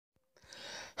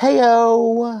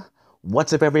Heyo!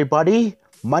 What's up, everybody?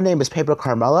 My name is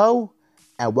PaperCarmelo,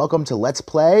 and welcome to Let's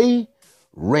Play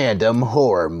Random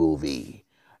Horror Movie.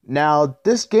 Now,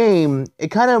 this game, it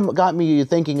kind of got me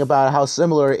thinking about how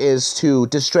similar it is to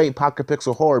just straight pocket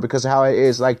pixel horror because of how it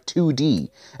is like 2D,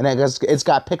 and I guess it's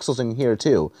got pixels in here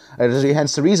too.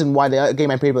 Hence the reason why the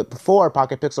game I played before,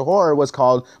 Pocket Pixel Horror, was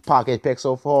called Pocket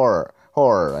Pixel Horror.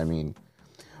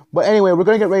 But anyway, we're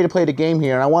going to get ready to play the game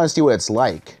here, and I want to see what it's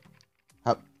like.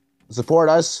 Support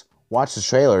us, watch the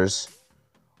trailers.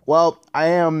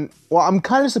 I'm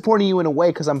kind of supporting you in a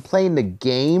way because I'm playing the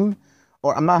game,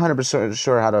 or I'm not 100%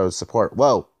 sure how to support.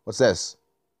 Whoa, what's this?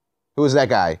 Who is that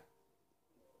guy?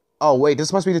 Oh, wait,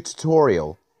 this must be the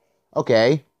tutorial.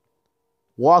 Okay.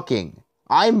 Walking.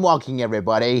 I'm walking,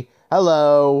 everybody.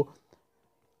 Hello.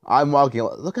 I'm walking.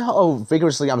 Look how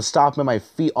vigorously I'm stomping my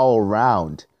feet all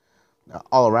around. I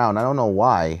don't know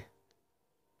why.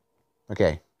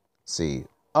 Okay. Let's see.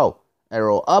 Oh,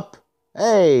 arrow up.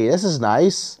 Hey, this is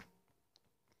nice.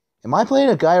 Am I playing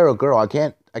a guy or a girl? I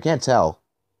can't tell.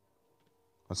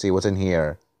 Let's see what's in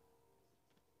here.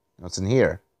 What's in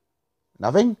here?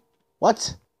 Nothing?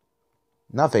 What?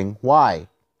 Nothing. Why?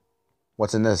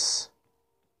 What's in this?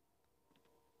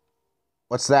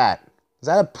 What's that? Is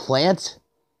that a plant?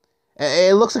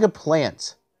 It looks like a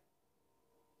plant.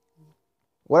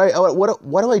 What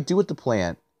do I do with the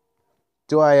plant?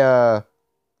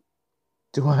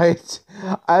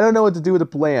 I don't know what to do with the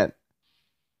plant.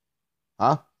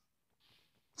 Huh?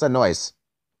 What's that noise?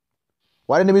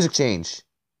 Why didn't the music change?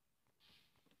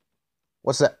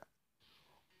 What's that?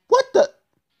 What the?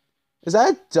 Is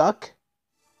that a duck?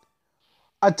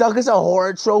 A duck is a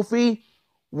horror trophy?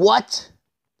 What?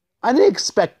 I didn't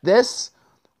expect this.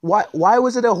 Why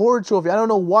was it a horror trophy? I don't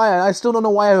know why. I still don't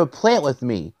know why I have a plant with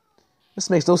me. This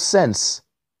makes no sense.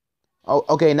 Oh,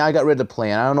 okay, now I got rid of the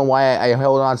plant. I don't know why I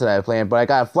held on to that plant, but I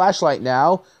got a flashlight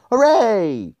now.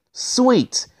 Hooray!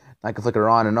 Sweet! I can flicker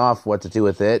on and off what to do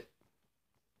with it.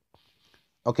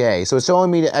 Okay, so it's showing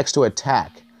me the X to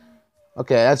attack.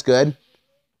 Okay, that's good.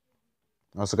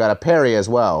 Also got a parry as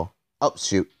well. Oh,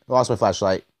 shoot. I lost my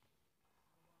flashlight.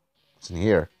 What's in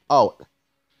here? Oh,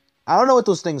 I don't know what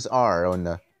those things are.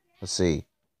 Let's see.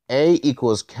 A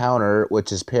equals counter,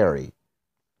 which is parry.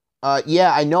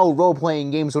 Yeah, I know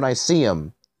role-playing games when I see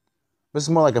them. This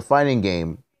is more like a fighting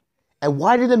game. And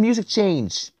why did the music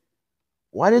change?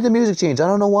 I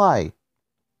don't know why.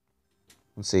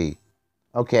 Let's see.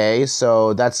 Okay,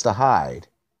 so that's the hide.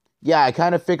 Yeah, I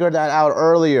kind of figured that out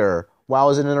earlier while I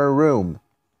was in her room.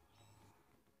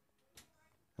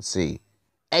 Let's see.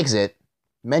 Exit.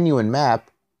 Menu and map.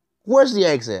 Where's the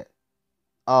exit?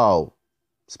 Oh.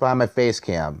 It's behind my face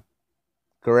cam.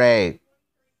 Great.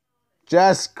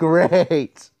 Just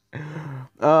great.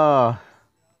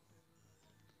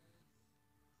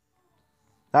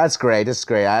 That's great. That's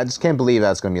great. I just can't believe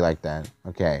that's going to be like that.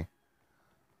 Okay.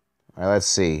 All right, let's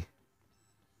see.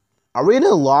 Are we in a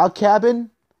log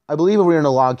cabin? I believe we're in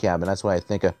a log cabin. That's what I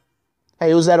think of.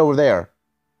 Hey, who's that over there?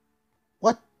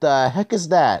 What the heck is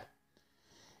that?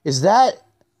 Is that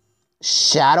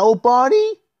Shadow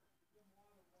Bonnie?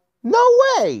 No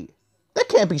way. That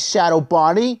can't be Shadow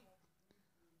Bonnie.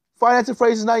 Finance and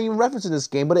Phrase is not even referenced in this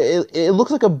game, but it looks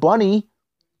like a bunny,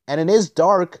 and it is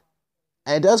dark,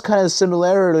 and it does kind of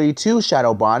similarity to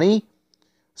Shadow Bonnie,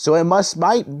 so it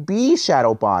might be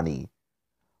Shadow Bonnie.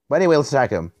 But anyway, let's attack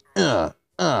him. Oh,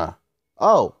 that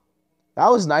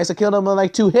was nice. I killed him in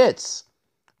like 2 hits.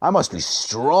 I must be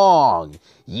strong.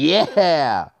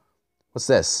 Yeah. What's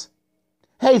this?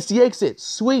 Hey, it's the exit.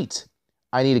 Sweet.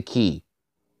 I need a key.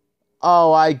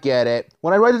 Oh, I get it.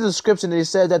 When I read the description, they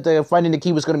said that finding the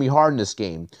key was going to be hard in this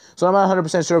game. So I'm not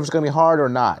 100% sure if it's going to be hard or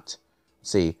not. Let's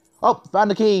see. Oh,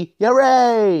 found the key.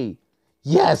 Hooray!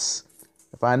 Yes!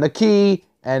 I found the key.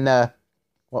 And,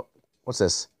 what's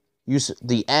this?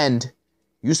 The end.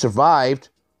 You survived.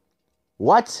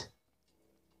 What?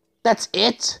 That's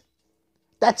it?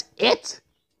 That's it?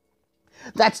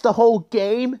 That's the whole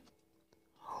game?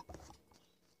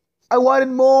 I wanted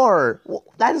more.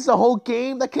 That is the whole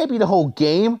game? That can't be the whole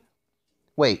game.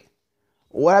 Wait.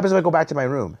 What happens if I go back to my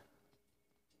room?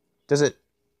 Does it...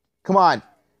 Come on.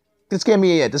 This can't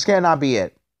be it. This cannot be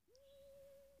it.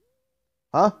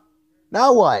 Huh?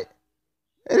 Now what?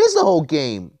 It is the whole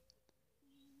game.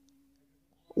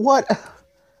 What?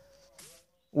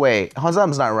 Wait.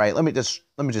 Something's not right. Let me just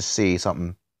see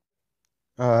something.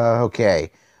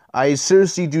 Okay. I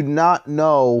seriously do not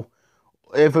know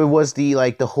if it was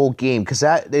the whole game, because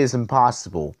that is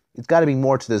impossible. It's got to be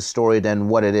more to this story than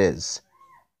what it is.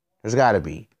 There's got to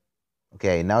be.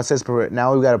 Okay, now it says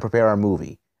now we got to prepare our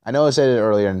movie. I know I said it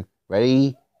earlier. And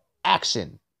ready,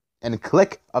 action. and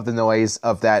click of the noise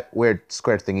of that weird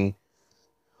square thingy.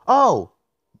 Oh,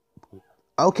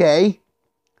 okay.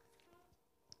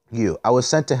 I was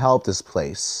sent to help this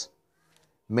place.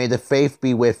 May the faith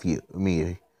be with you.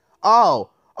 Me. Oh,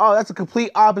 that's a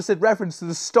complete opposite reference to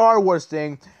the Star Wars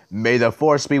thing. May the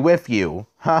Force be with you.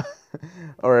 Huh?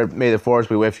 Or may the Force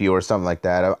be with you or something like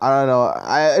that. I don't know.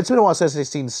 It's been a while since I've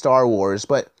seen Star Wars,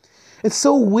 but it's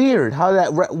so weird how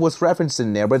that was referenced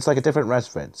in there, but it's like a different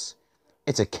reference.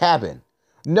 It's a cabin.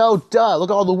 No, duh. Look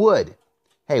at all the wood.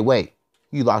 Hey, wait.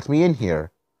 You locked me in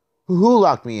here. Who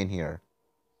locked me in here?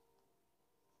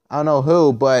 I don't know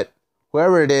who, but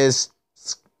whoever it is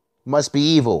must be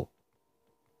evil.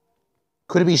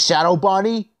 Could it be Shadow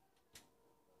Bonnie?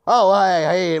 Oh,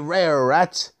 hey, rare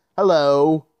rat.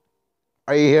 Hello.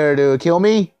 Are you here to kill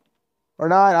me? Or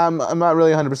not? I'm not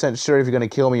really 100% sure if you're going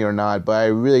to kill me or not, but I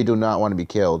really do not want to be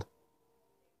killed.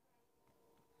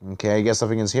 Okay, I guess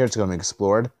something is here that's going to be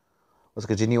explored. Let's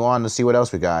continue on to see what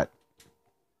else we got.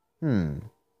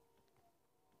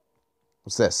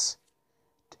 What's this?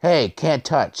 Hey, can't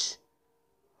touch.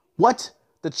 What?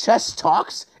 The chest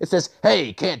talks? It says,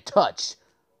 hey, can't touch.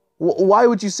 Why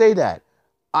would you say that?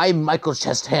 I'm Michael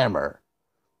Chesthammer.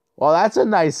 Well, that's a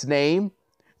nice name.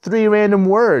 3 random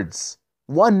words.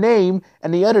 1 name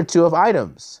and the other 2 of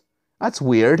items. That's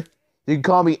weird. You can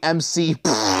call me MC.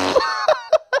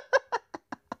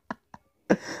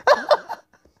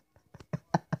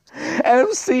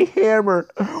 MC Hammer.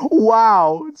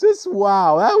 Wow. Just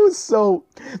wow.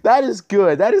 That is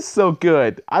good. That is so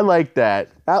good. I like that.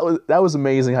 That was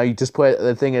amazing how you just put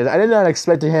the thing in. I did not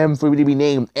expect him for me to be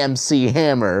named MC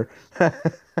Hammer.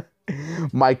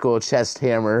 Michael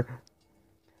Chesthammer.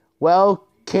 Well,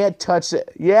 can't touch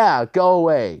it. Yeah, go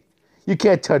away. You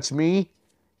can't touch me.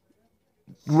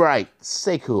 Right.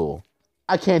 Stay cool.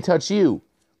 I can't touch you.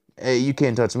 You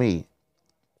can't touch me.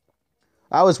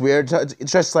 That was weird.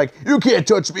 It's just like, you can't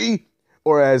touch me.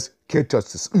 Or as, can't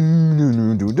touch this. That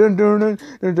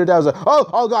was like,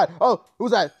 oh God. Oh,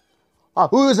 who's that? Oh,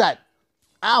 who is that?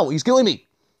 Ow, he's killing me.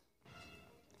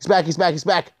 He's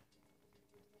back.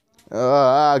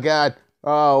 Oh, God.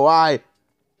 Oh, why?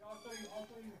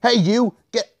 Hey, you,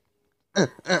 get,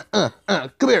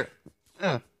 come here.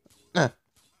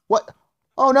 What?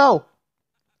 Oh, no.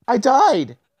 I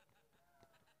died.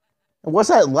 What's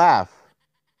that laugh?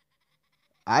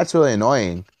 That's really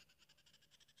annoying.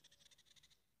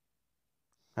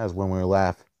 That was one weird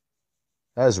laugh.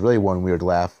 That is really one weird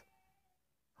laugh.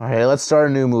 Alright, let's start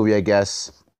a new movie, I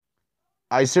guess.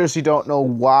 I seriously don't know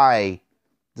why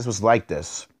this was like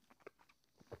this.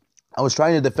 I was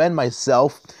trying to defend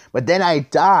myself, but then I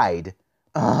died.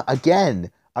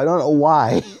 Again. I don't know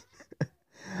why.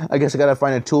 I guess I gotta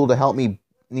find a tool to help me,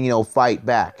 fight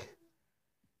back.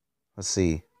 Let's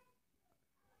see.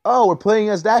 Oh, we're playing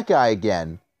as that guy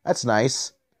again. That's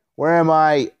nice. Where am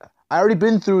I? I already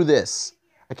been through this.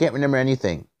 I can't remember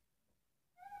anything.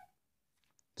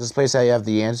 Does this place have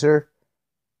the answer?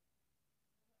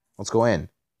 Let's go in.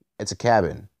 It's a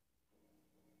cabin.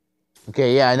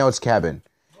 Okay, yeah, I know it's a cabin.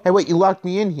 Hey, wait, you locked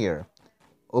me in here.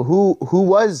 Who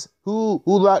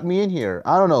locked me in here?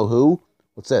 I don't know who.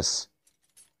 What's this?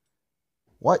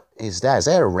 What is that? Is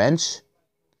that a wrench?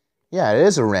 Yeah, it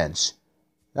is a wrench.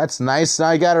 That's nice. Now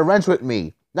I got a wrench with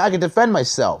me. Now I can defend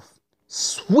myself.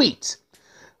 Sweet.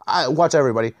 Watch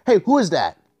everybody. Hey, who is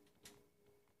that?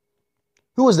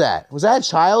 Who was that? Was that a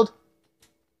child?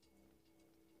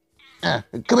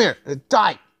 Come here.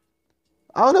 Die.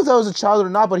 I don't know if that was a child or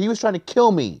not, but he was trying to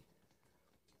kill me.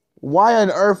 Why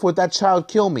on earth would that child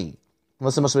kill me?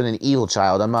 Unless it must have been an evil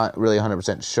child. I'm not really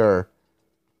 100% sure.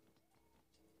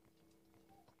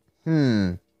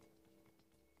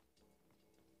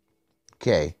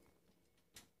 Okay.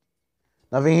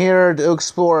 Nothing here to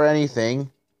explore or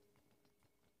anything.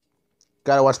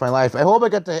 Gotta watch my life. I hope I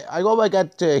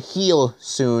get to heal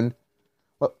soon.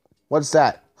 What's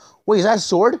that? Wait, is that a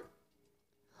sword?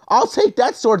 I'll take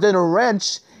that sword than a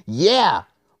wrench. Yeah.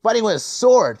 Fighting with a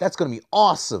sword. That's gonna be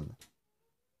awesome.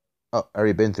 Oh, I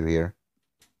already been through here.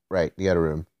 Right, the other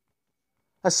room.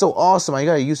 That's so awesome. I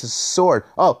gotta use a sword.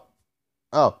 Oh,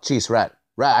 jeez, rat.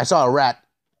 I saw a rat.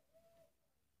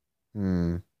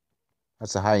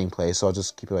 That's a hiding place, so I'll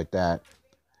just keep it like that.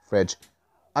 Fridge.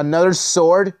 Another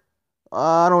sword?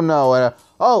 I don't know.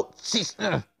 Oh, jeez.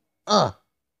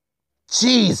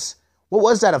 Jeez. What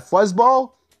was that, a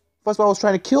fuzzball? Fuzzball was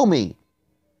trying to kill me.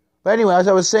 But anyway, as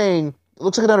I was saying, it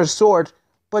looks like another sword,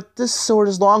 but this sword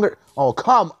is longer. Oh,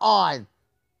 come on.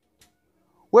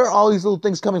 Where are all these little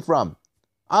things coming from?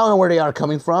 I don't know where they are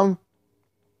coming from.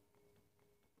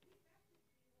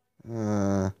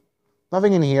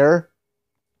 Nothing in here.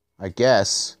 I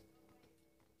guess.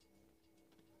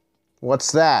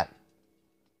 What's that?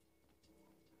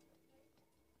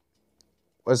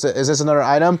 Is this another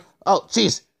item? Oh,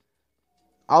 jeez.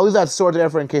 I'll leave that sword there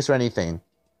for in case for anything.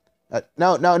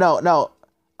 No, no, no, no.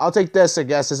 I'll take this, I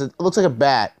guess. It looks like a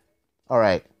bat. All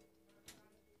right.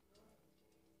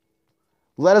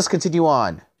 Let us continue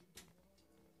on.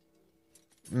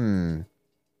 Man,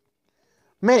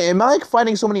 am I like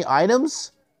finding so many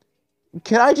items?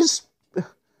 Can I just... You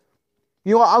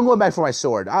know what? I'm going back for my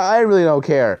sword. I really don't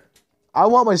care. I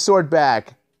want my sword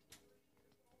back.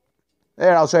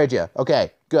 There, I'll trade you.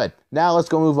 Okay, good. Now let's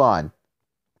go move on.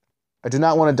 I do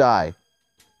not want to die.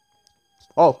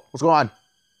 Oh, what's going on?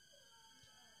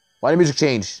 Why did music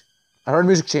change? I heard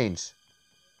music change.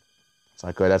 That's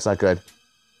not good. That's not good.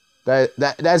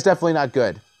 That's definitely not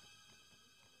good.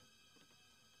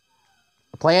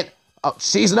 A plant? Oh,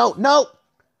 jeez, no, no!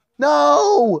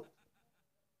 No!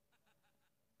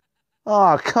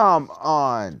 Oh, come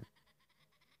on.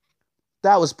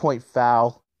 That was point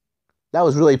foul. That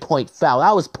was really point foul.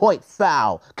 That was point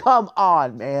foul. Come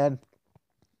on, man.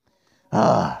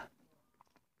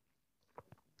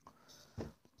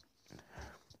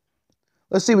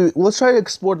 Let's see. Let's try to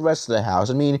explore the rest of the house.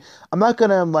 I mean, I'm not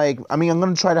gonna I'm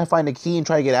gonna try to find a key and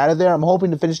try to get out of there. I'm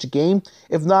hoping to finish the game.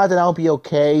 If not, then I'll be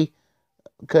okay.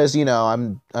 Because I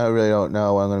really don't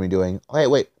know what I'm gonna be doing. Hey,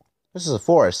 wait. This is a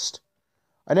forest.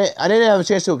 I didn't have a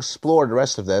chance to explore the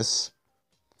rest of this.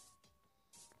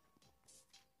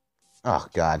 Oh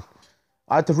God,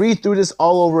 I have to read through this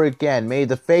all over again. May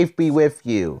the faith be with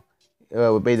you.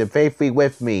 May the faith be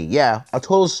with me. Yeah, a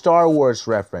total Star Wars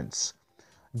reference.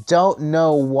 Don't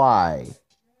know why.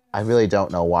 I really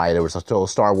don't know why there was a total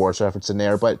Star Wars reference in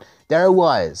there, but there it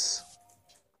was.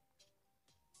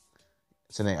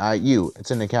 It's in the It's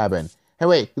in the cabin. Hey,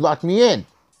 wait! You locked me in.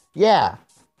 Yeah,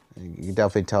 you can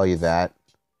definitely tell you that.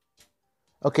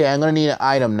 Okay, I'm gonna need an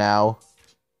item now.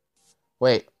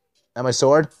 Wait, that my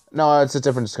sword? No, it's a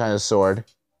different kind of sword.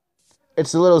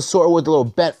 It's a little sword with a little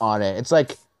bent on it. It's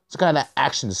like it's kind of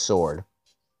action sword.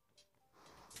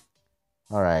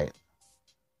 All right.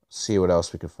 See what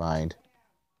else we can find.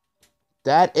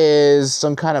 That is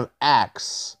some kind of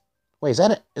axe. Wait, is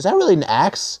that really an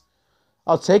axe?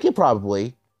 I'll take it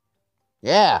probably.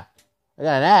 Yeah, I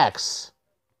got an axe.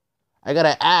 I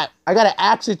gotta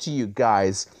axe it to you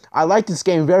guys. I like this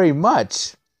game very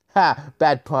much. Ha,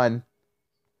 bad pun.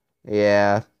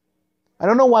 Yeah. I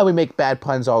don't know why we make bad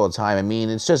puns all the time. I mean,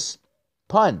 it's just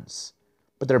puns.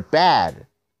 But they're bad.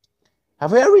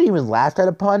 Have I ever even laughed at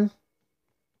a pun?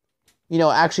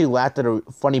 Actually laughed at a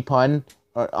funny pun.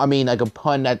 Or, like a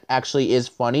pun that actually is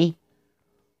funny.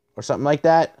 Or something like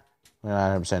that. I'm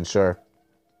not 100% sure.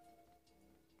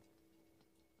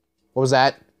 What was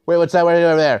that? Wait, what's that right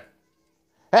over there?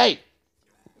 Hey!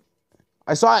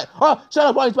 I saw it. Oh,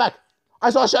 Shadow Bunny's back. I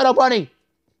saw Shadow Bunny.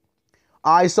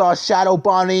 I saw Shadow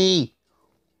Bunny.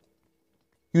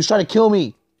 He was trying to kill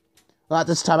me. Not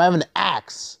this time. I have an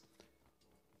axe.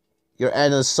 Your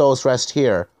endless souls rest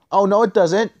here. Oh, no, it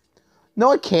doesn't.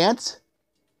 No, it can't.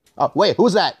 Oh, wait,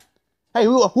 who's that? Hey,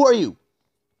 who are you?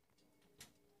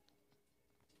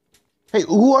 Hey,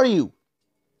 who are you?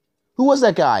 Who was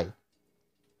that guy?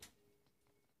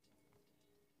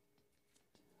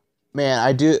 Man,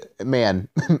 I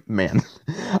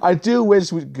do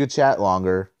wish we could chat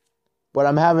longer, but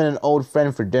I'm having an old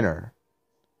friend for dinner.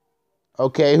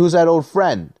 Okay, who's that old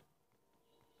friend?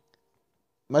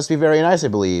 Must be very nice, I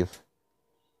believe.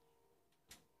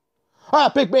 Ah,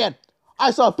 big man!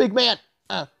 I saw a big man!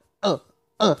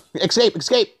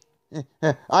 Escape!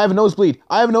 I have a nosebleed!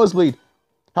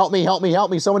 Help me!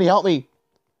 Somebody help me!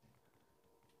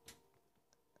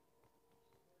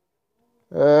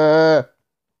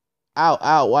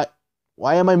 Ow,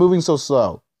 why am I moving so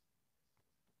slow?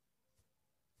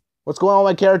 What's going on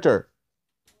with my character?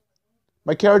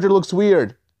 My character looks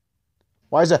weird.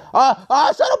 Why is that?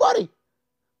 Shadow Bunny!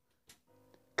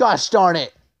 Gosh darn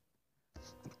it.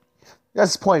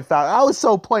 That's point foul. I was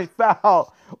so point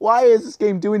foul. Why is this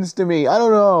game doing this to me? I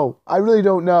don't know. I really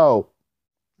don't know.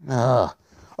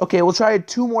 Okay, we'll try it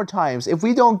 2 more times. If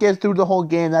we don't get through the whole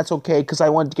game, that's okay, because I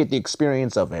want to get the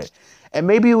experience of it. And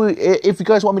maybe if you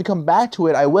guys want me to come back to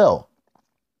it, I will.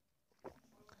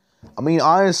 I mean,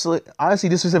 honestly,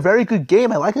 this is a very good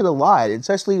game. I like it a lot,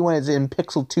 especially when it's in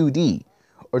Pixel 2D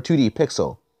or 2D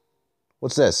Pixel.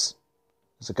 What's this?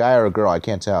 It's a guy or a girl? I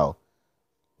can't tell.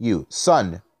 You,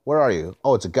 son, where are you?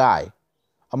 Oh, it's a guy.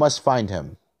 I must find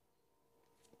him.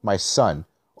 My son.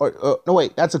 Or no,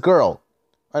 wait, that's a girl.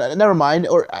 Never mind.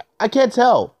 Or I can't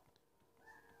tell.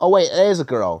 Oh, wait, it is a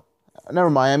girl. Never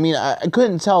mind. I mean, I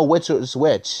couldn't tell which was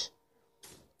which.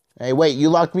 Hey, wait, you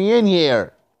locked me in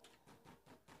here.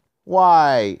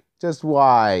 Why? Just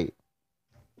why?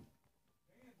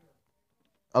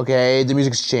 Okay, the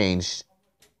music's changed.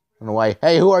 I don't know why.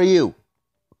 Hey, who are you?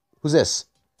 Who's this?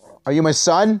 Are you my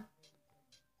son?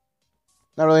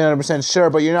 Not really 100% sure,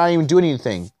 but you're not even doing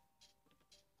anything.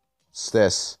 What's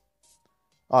this?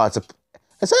 Oh, it's a...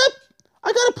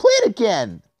 I got a plant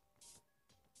again!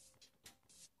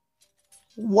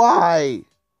 Why?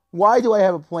 Why do I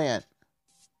have a plant?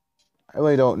 I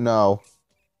really don't know.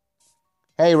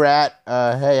 Hey, rat.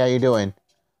 Hey, how you doing?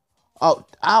 Oh,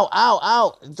 ow, ow,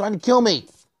 ow! It's trying to kill me!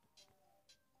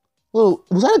 Whoa,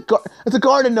 was that it's a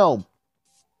garden gnome!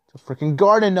 It's a freaking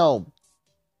garden gnome!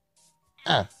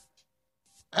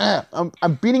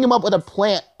 I'm beating him up with a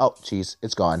plant. Oh, jeez,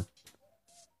 it's gone.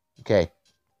 Okay.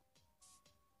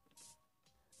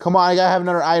 Come on, I gotta have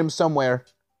another item somewhere.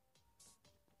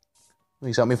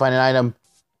 Please help me find an item.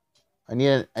 I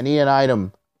need an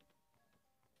item.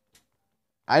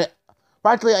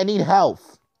 Practically, I need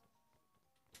health.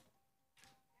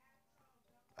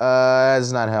 That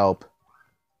does not help.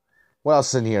 What else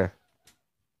is in here?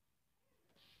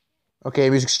 Okay,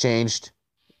 music's changed.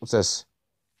 What's this?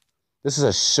 This is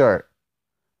a shirt.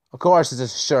 Of course, it's a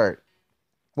shirt.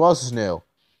 What else is new?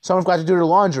 Someone's got to do their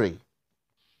laundry.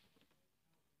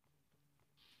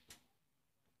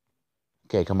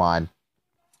 Okay, come on.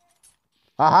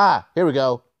 Aha! Here we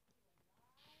go.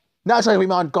 Now it's trying to be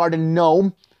my garden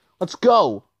gnome. Let's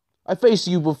go. I faced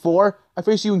you before. I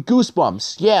faced you in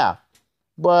Goosebumps. Yeah.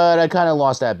 But I kind of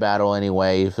lost that battle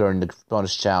anyway during the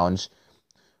bonus challenge.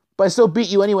 But I still beat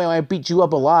you anyway. I beat you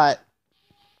up a lot.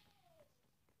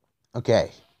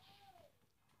 Okay.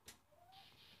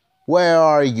 Where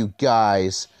are you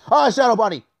guys? Oh, Shadow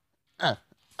Bunny!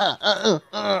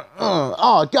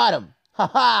 Oh, got him!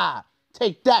 Ha-ha!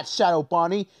 Take that, Shadow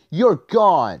Bunny! You're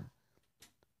gone!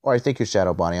 Or I think you're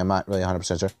Shadow Bunny. I'm not really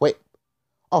 100% sure. Wait.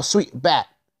 Oh, sweet. Bat.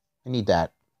 I need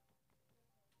that.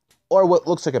 Or what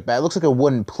looks like a bat. It looks like a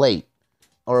wooden plate.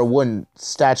 Or a wooden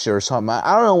statue or something.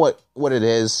 I don't know what it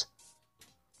is.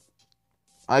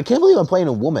 I can't believe I'm playing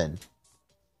a woman.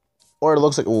 Or it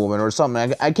looks like a woman or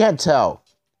something. I can't tell.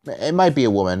 It might be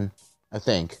a woman, I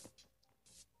think.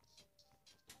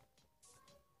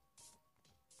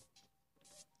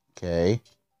 Okay.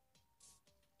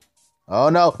 Oh,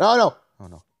 no. No, no. Oh,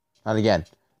 no. Not again.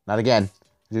 Not again.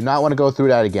 I do not want to go through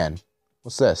that again.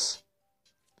 What's this?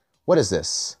 What is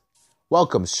this?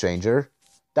 Welcome, stranger.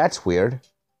 That's weird.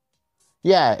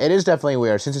 Yeah, it is definitely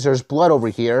weird, since there's blood over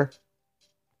here.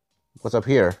 What's up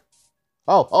here?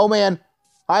 Oh, oh man.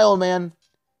 Hi, old man.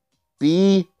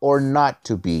 Be or not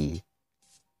to be?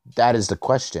 That is the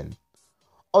question.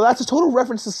 Oh, that's a total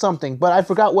reference to something, but I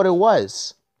forgot what it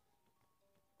was.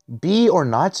 Be or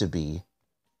not to be?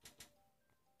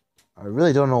 I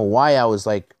really don't know why I was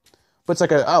like... But it's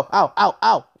like a... Oh, ow, ow,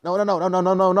 ow! No, no, no, no, no,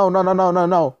 no, no, no, no, no, no, no,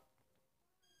 no.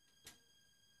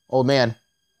 Old man.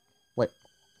 Wait.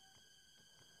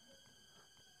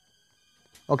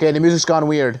 Okay, the music's gone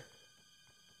weird.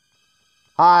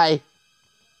 Hi.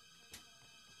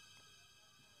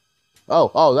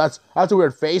 Oh, that's a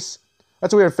weird face.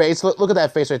 That's a weird face. Look at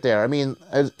that face right there. I mean,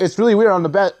 it's really weird on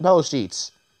the bellow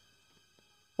sheets.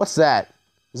 What's that?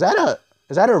 Is that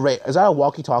a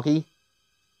walkie-talkie?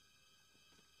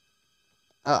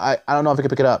 I don't know if I can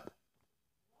pick it up.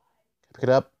 Pick it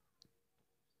up.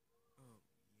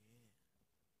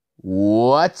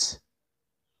 What?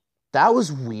 That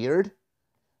was weird.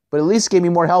 But at least gave me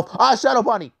more health. Ah, Shadow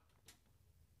Bunny!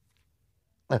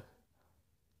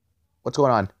 What's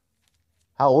going on?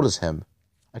 How old is him?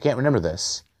 I can't remember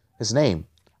this. His name.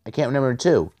 I can't remember it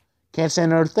too. Can't say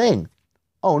another thing.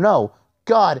 Oh no.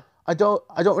 God, I don't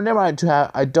remember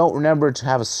to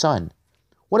have a son.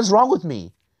 What is wrong with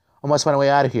me? I must find a way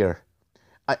out of here.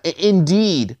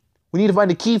 Indeed. We need to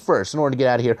find a key first in order to get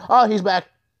out of here. Oh, he's back.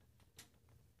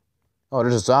 Oh,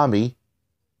 there's a zombie.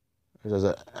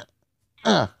 There's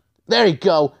there you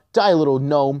go. Die, little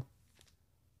gnome.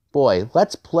 Boy,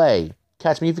 let's play.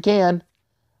 Catch me if you can.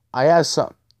 I have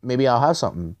some. Maybe I'll have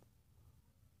something.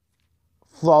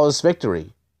 Flawless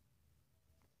victory.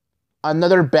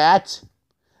 Another bat?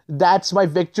 That's my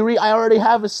victory? I already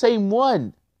have the same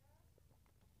one.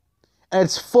 And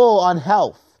it's full on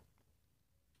health.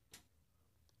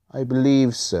 I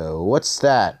believe so. What's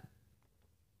that?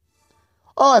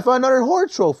 Oh, I found another horror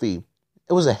trophy.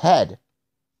 It was a head.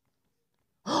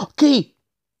 Key!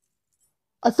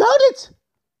 I found it!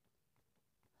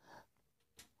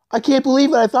 I can't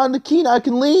believe it. I found the key. Now I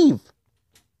can leave.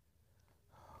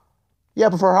 Yeah,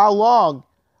 but for how long?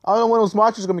 I don't know when those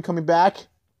monsters are going to be coming back.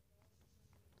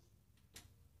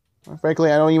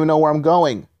 Frankly, I don't even know where I'm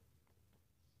going.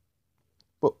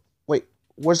 But wait,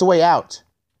 where's the way out?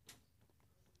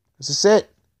 Is this it?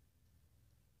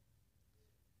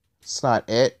 It's not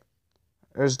it.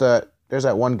 There's that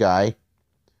one guy.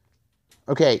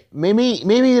 Okay, maybe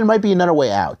there might be another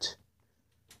way out.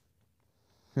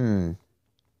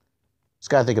 Just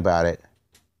gotta think about it.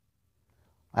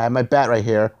 I have my bat right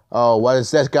here. Oh, what is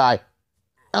this guy?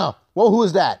 Oh, well, who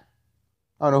is that?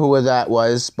 I don't know who that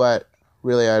was, but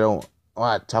really, I don't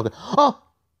want to talk. Oh!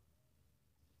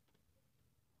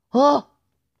 Oh!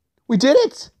 We did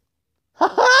it! Ha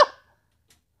ha!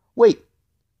 Wait.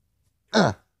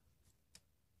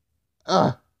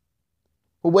 Well,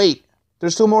 wait.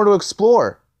 There's still more to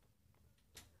explore.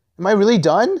 Am I really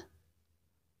done?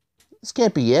 This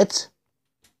can't be it.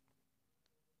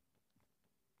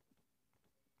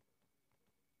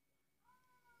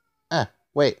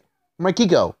 Wait. Where'd my key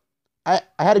go? I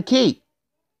had a key.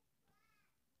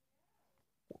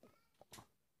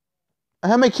 I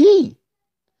had my key.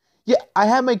 Yeah, I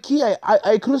had my key.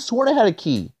 I could have sworn I had a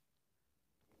key.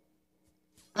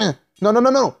 No, no, no,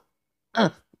 no.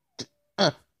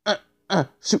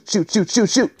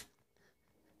 Shoot.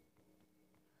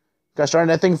 Gosh darn,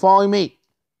 that thing following me.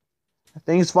 That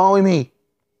thing's following me.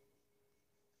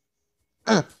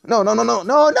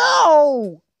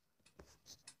 No.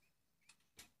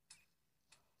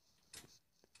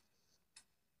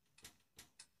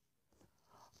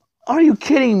 Are you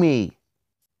kidding me?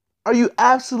 Are you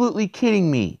absolutely kidding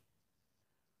me?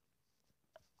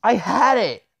 I had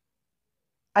it.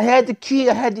 I had the key,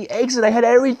 I had the exit, I had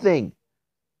everything.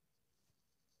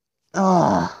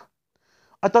 I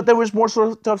thought there was more sort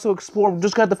of stuff to explore. We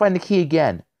just got to find the key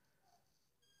again.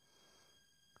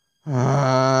 We're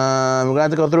gonna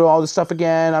have to go through all this stuff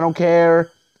again. I don't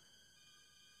care.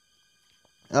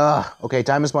 Okay,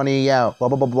 time is money. Yeah, blah,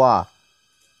 blah, blah, blah.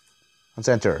 Let's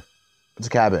enter. It's a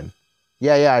cabin.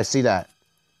 Yeah, I see that.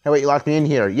 Hey, wait, you locked me in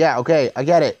here. Yeah, okay, I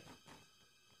get it.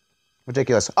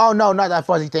 Ridiculous. Oh, no, not that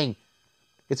fuzzy thing.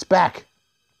 It's back.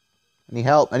 I need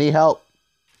help.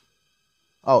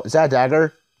 Oh, is that a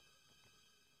dagger?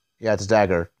 Yeah, it's a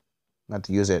dagger. Not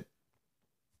to use it.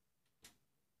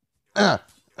 Oh,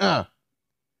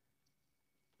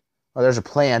 there's a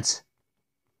plant.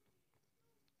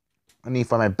 I need to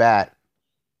find my bat.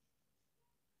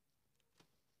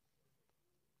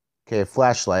 Okay, a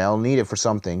flashlight. I'll need it for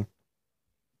something.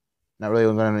 Not really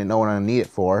going to know what I'm going to need it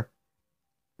for.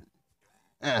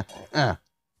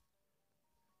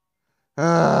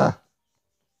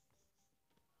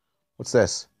 What's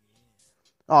this?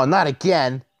 Oh, not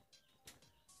again.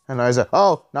 And I was like,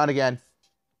 oh, not again.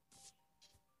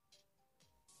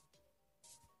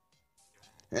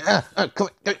 I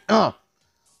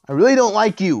really don't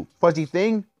like you, fuzzy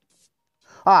thing.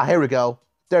 Ah, here we go.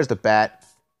 There's the bat.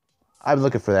 I've been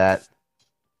looking for that.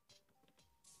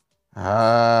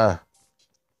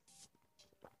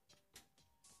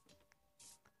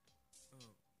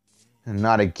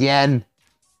 Not again.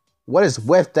 What is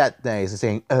with that thing? Is it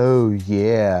saying, oh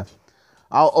yeah.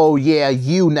 Oh yeah,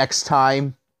 you next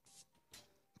time.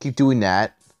 Keep doing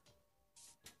that.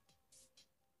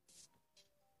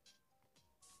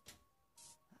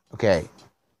 Okay.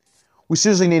 We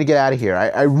seriously need to get out of here.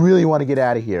 I really want to get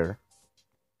out of here.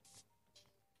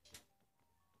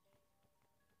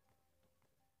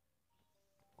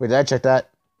 Wait, did I check that?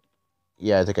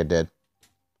 Yeah, I think I did.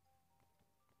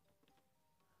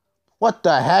 What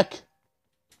the heck?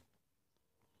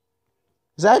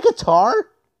 Is that a guitar?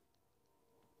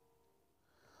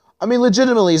 I mean,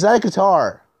 legitimately, is that a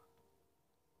guitar?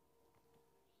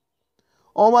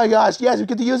 Oh my gosh, yes, we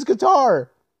get to use a guitar.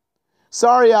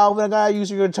 Sorry, Alvin, I gotta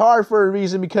use your guitar for a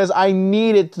reason because I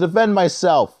need it to defend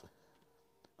myself.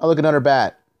 Oh, look, another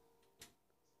bat.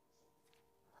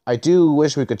 I do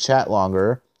wish we could chat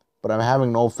longer, but I'm having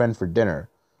an old friend for dinner.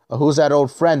 Oh, who's that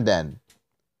old friend then?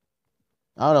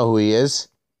 I don't know who he is.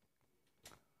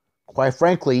 Quite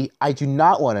frankly, I do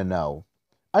not want to know.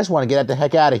 I just want to get the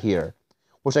heck out of here.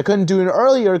 Which I couldn't do it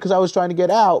earlier because I was trying to get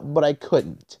out, but I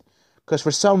couldn't. Because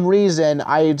for some reason,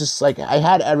 I just, like, I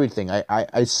had everything.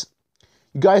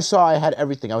 You guys saw I had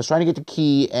everything. I was trying to get the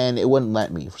key, and it wouldn't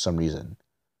let me for some reason.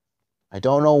 I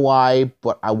don't know why,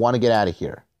 but I want to get out of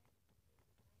here.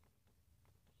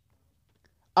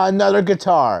 Another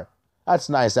guitar. That's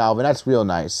nice, Alvin. That's real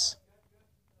nice.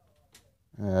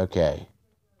 Okay.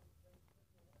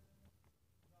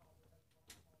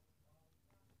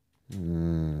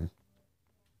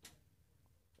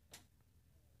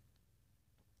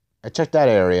 I checked that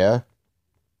area.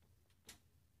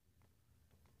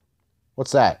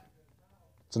 What's that?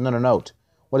 It's another note.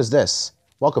 What is this?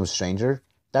 Welcome, stranger.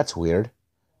 That's weird.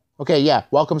 Okay, yeah.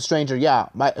 Welcome, stranger. Yeah,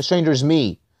 a stranger's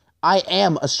me. I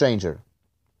am a stranger.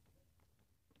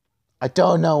 I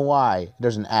don't know why.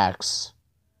 There's an axe.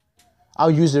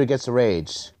 I'll use it against the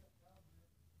rage.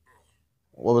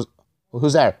 What was...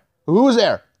 Who's there? Who's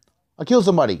there? I killed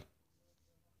somebody.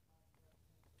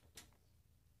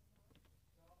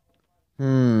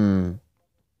 Man,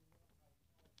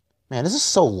 this is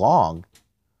so long.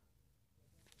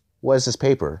 What is this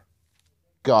paper?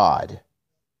 God.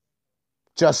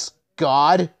 Just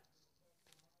God?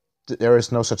 There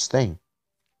is no such thing.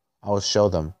 I will show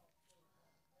them.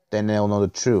 Then they'll know the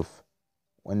truth.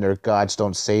 When their gods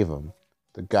don't save them.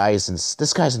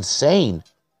 This guy's insane.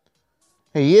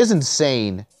 He is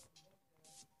insane.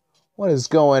 What is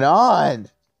going on?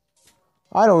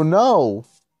 I don't know.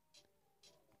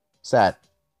 What's that?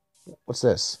 What's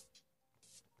this?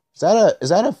 Is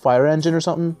that a fire engine or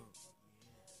something?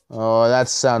 Oh, that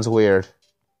sounds weird.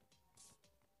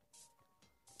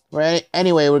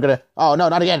 Anyway, we're gonna... Oh, no,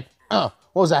 not again. What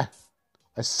was that?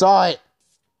 I saw it.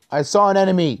 I saw an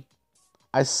enemy.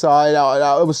 I saw it.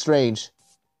 It was strange.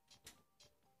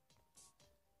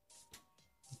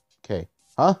 Okay.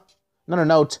 Huh? Another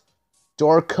note.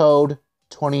 Door code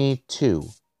 22.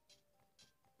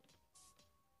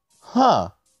 Huh.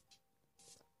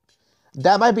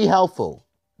 That might be helpful.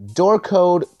 Door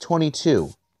code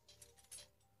 22.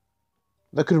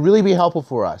 That could really be helpful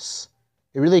for us.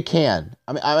 It really can.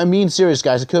 I mean, serious,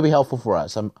 guys. It could be helpful for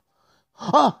us.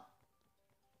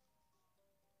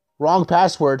 Wrong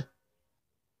password.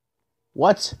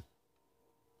 What?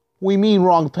 We mean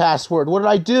wrong password. What did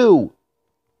I do?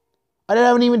 I didn't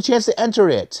have even a chance to enter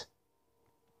it.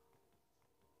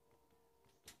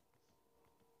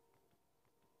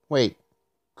 Wait.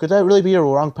 Could that really be a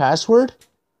wrong password?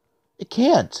 It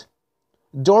can't.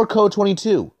 Door code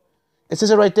 22. It says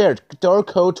it right there. Door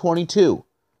code 22.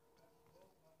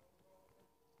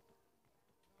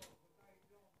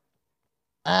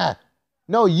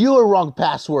 No, you're wrong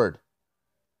password.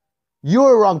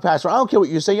 You're wrong password. I don't care what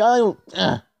you're saying.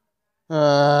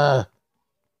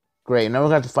 Great. Now we're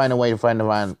gonna have to find a way to find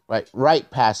the right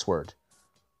password.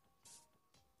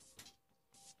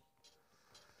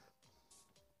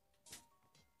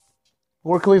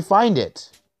 Where can we find it?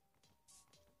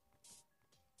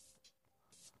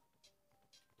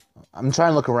 I'm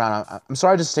trying to look around. I'm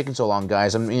sorry it's taking so long,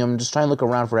 guys. I'm just trying to look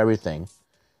around for everything.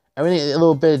 Everything, a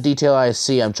little bit of detail I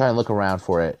see, I'm trying to look around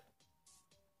for it.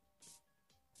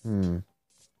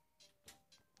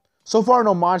 So far,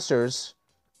 no monsters.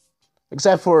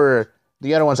 Except for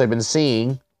the other ones I've been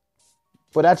seeing.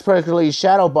 But that's particularly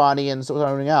Shadow Bonnie and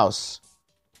something else.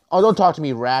 Oh, don't talk to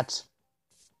me, rat.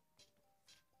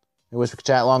 I wish we could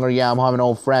chat longer. Yeah, I'm having an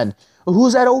old friend.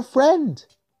 Who's that old friend?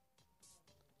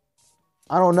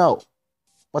 I don't know.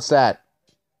 What's that?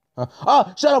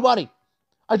 Shadow Bonnie!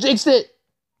 I jinxed it!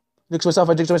 I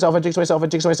jinxed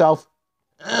myself.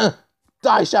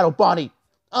 Die, Shadow Bonnie!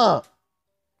 How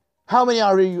many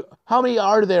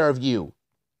are there of you?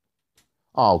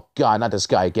 Oh, God, not this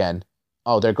guy again.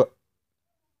 Oh,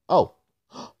 Oh,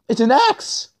 it's an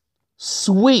axe!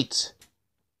 Sweet!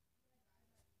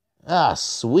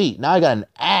 Sweet. Now I got an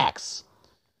axe.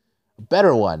 A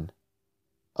better one.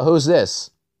 Oh, who's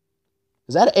this?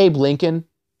 Is that Abe Lincoln?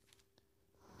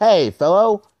 Hey,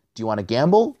 fellow, do you want to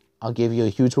gamble? I'll give you a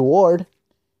huge reward.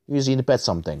 You just need to bet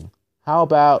something. How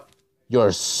about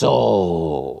your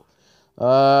soul?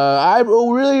 I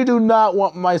really do not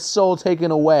want my soul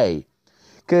taken away.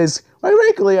 Because, quite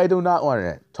frankly, I do not want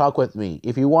it. Talk with me.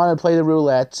 If you want to play the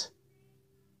roulette...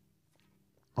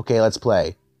 Okay, let's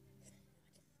play.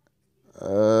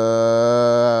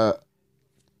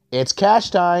 It's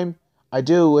cash time. I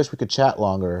do wish we could chat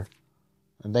longer.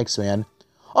 And thanks, man.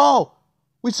 Oh!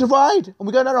 We survived! And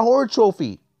we got another horror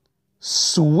trophy!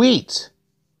 Sweet!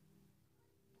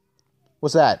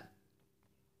 What's that?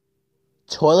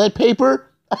 Toilet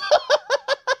paper?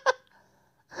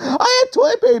 I had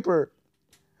toilet paper!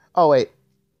 Oh, wait.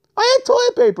 I had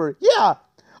toilet paper! Yeah!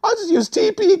 I'll just use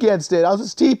TP against it. I'll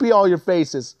just TP all your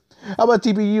faces. How about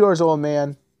TP yours, old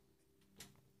man?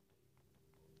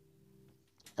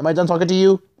 Am I done talking to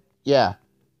you? Yeah.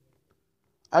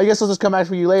 I guess I'll just come back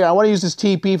for you later. I want to use this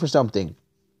TP for something.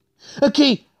 A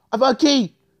key! I found a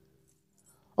key!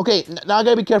 Okay, now I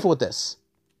gotta be careful with this.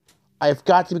 I've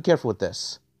got to be careful with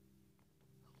this.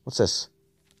 What's this?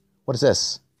 What is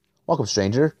this? Welcome,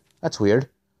 stranger. That's weird.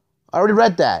 I already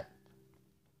read that.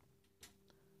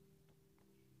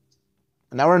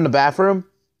 And now we're in the bathroom.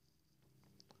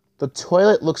 The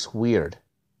toilet looks weird.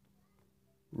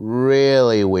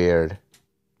 Really weird.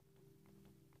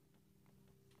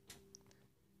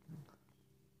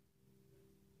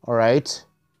 Alright.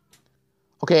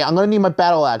 Okay, I'm gonna need my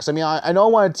battle axe. I mean, I know I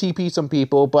want to TP some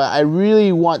people, but I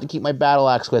really want to keep my battle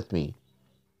axe with me.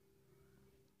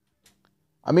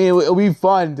 I mean, it'll be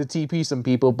fun to TP some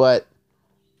people, but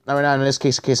not right now in this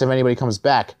case, in case if anybody comes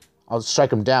back. I'll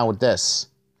strike him down with this.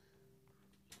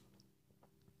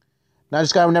 Now I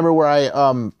just gotta remember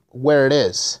where it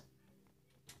is.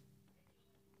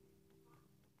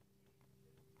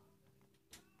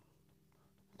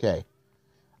 Okay.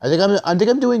 I think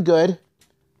I'm doing good.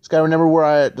 Just gotta remember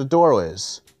where the door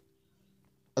is.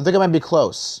 I think I might be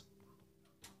close.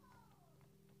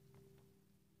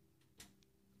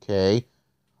 Okay.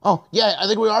 Oh, yeah, I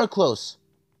think we are close.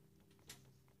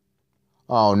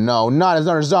 Oh, no, not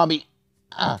another zombie.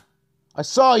 I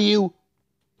saw you.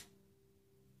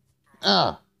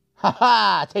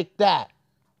 Ha-ha, take that.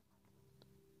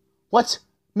 What?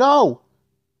 No.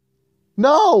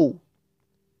 No.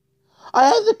 I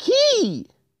have the key.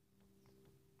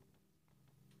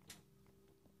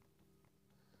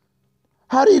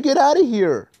 How do you get out of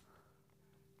here?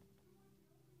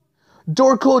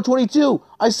 Door code 22.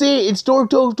 I see it. It's door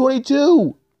code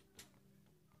 22.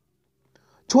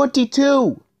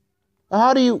 22.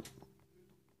 How do you...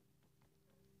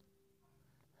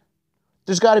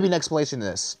 There's got to be an explanation to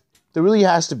this. There really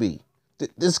has to be.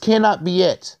 This cannot be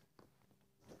it.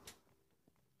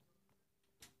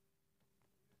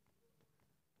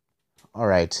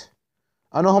 Alright.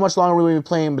 I don't know how much longer we're going to be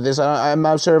playing with this. I'm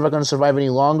not sure if I'm going to survive any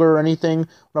longer or anything,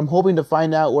 but I'm hoping to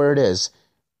find out where it is.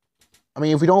 I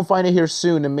mean, if we don't find it here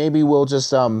soon, then maybe we'll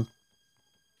just, Oh,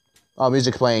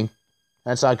 music's playing.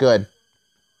 That's not good.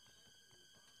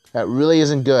 That really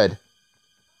isn't good.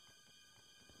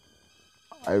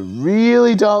 I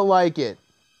really don't like it.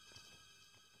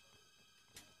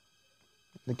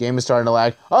 The game is starting to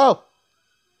lag. Oh!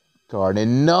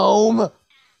 Garden Gnome!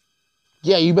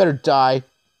 Yeah, you better die. I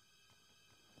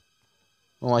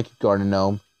don't like you, Garden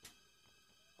Gnome.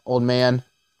 Old man.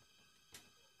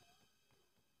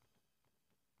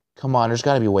 Come on, there's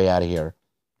got to be a way out of here.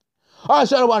 Ah,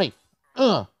 Shadow Bonnie!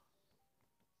 Ugh.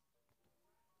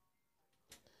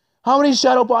 How many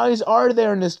Shadow Bonnies are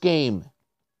there in this game?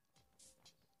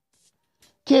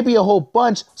 Can't be a whole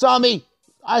bunch. Zombie!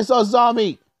 I saw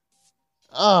zombie!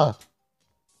 Ugh.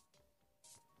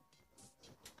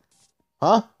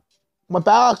 Huh? My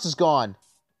battle axe is gone.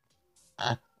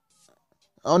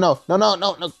 Oh no. No, no,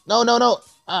 no, no, no, no, no.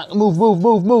 Move, move,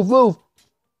 move, move, move.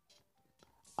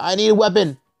 I need a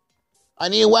weapon. I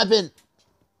need a weapon.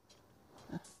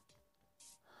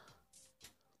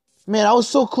 Man, I was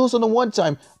so close on the one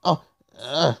time. Oh.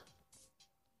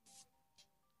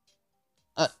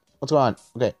 What's going on?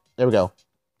 Okay, there we go.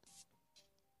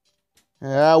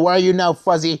 Where are you now,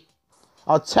 Fuzzy?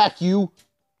 I'll attack you.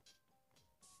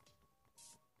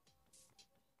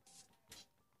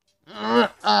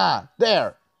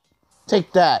 There.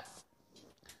 Take that.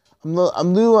 I'm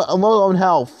low on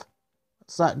health.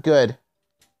 It's not good.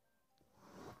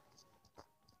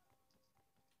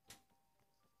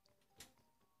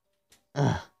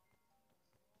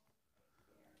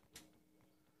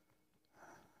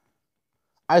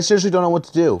 I seriously don't know what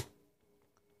to do.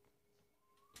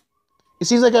 It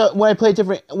seems like when I play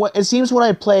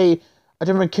a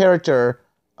different character.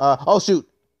 Oh shoot!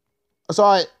 I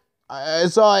saw it. I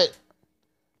saw it.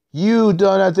 You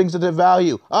don't have things of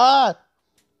value. Ah!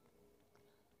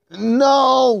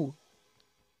 No!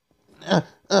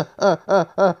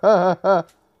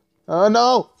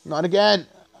 No! Not again.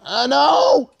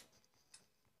 No!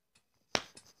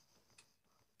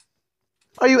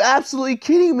 Are you absolutely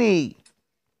kidding me?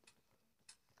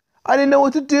 I didn't know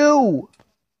what to do.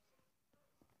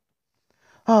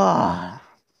 Ah.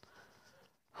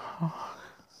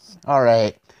 All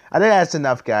right. I think that's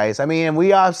enough, guys. I mean,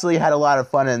 we obviously had a lot of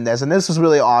fun in this, and this was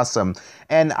really awesome.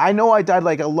 And I know I died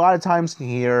like a lot of times in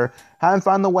here. Haven't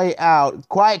found the way out.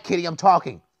 Quiet, kitty, I'm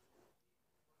talking.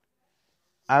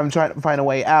 I'm trying to find a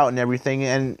way out and everything,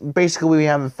 and basically we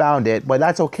haven't found it, but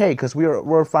that's okay, because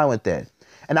we're fine with it.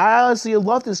 And I honestly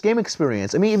love this game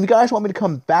experience. I mean, if you guys want me to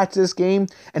come back to this game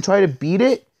and try to beat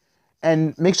it,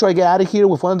 and make sure I get out of here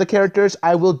with one of the characters,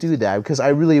 I will do that, because I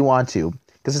really want to.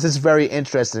 Because this is very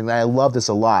interesting, and I love this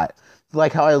a lot.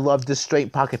 Like how I love this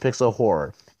straight pocket pixel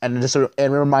horror. And it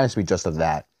reminds me just of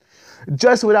that.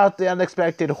 Just without the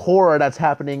unexpected horror that's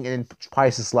happening in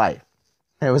Price's life.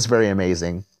 It was very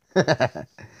amazing.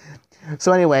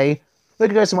 So anyway,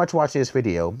 thank you guys so much for watching this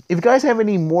video. If you guys have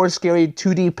any more scary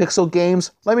 2D pixel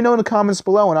games, let me know in the comments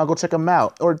below and I'll go check them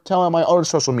out. Or tell them my other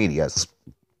social medias.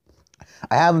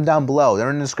 I have them down below.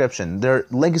 They're in the description. Their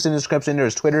link is in the description.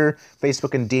 There's Twitter,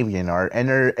 Facebook, and DeviantArt. And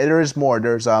there's more.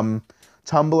 There's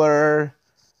Tumblr.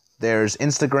 There's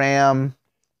Instagram.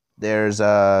 There's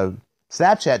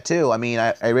Snapchat too. I mean,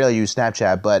 I rarely use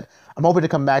Snapchat, but I'm hoping to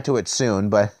come back to it soon.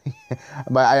 But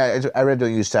I really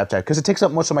don't use Snapchat because it takes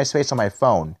up most of my space on my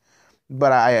phone.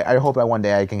 But I hope that one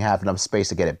day I can have enough space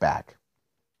to get it back.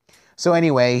 So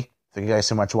anyway, Thank you guys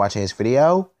so much for watching this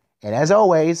video. And as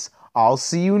always, I'll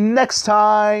see you next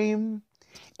time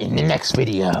in the next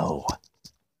video.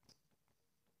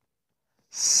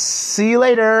 See you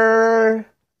later.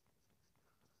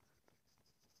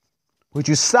 Would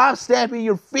you stop stamping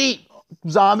your feet,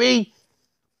 zombie?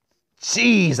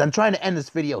 Jeez, I'm trying to end this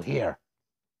video here.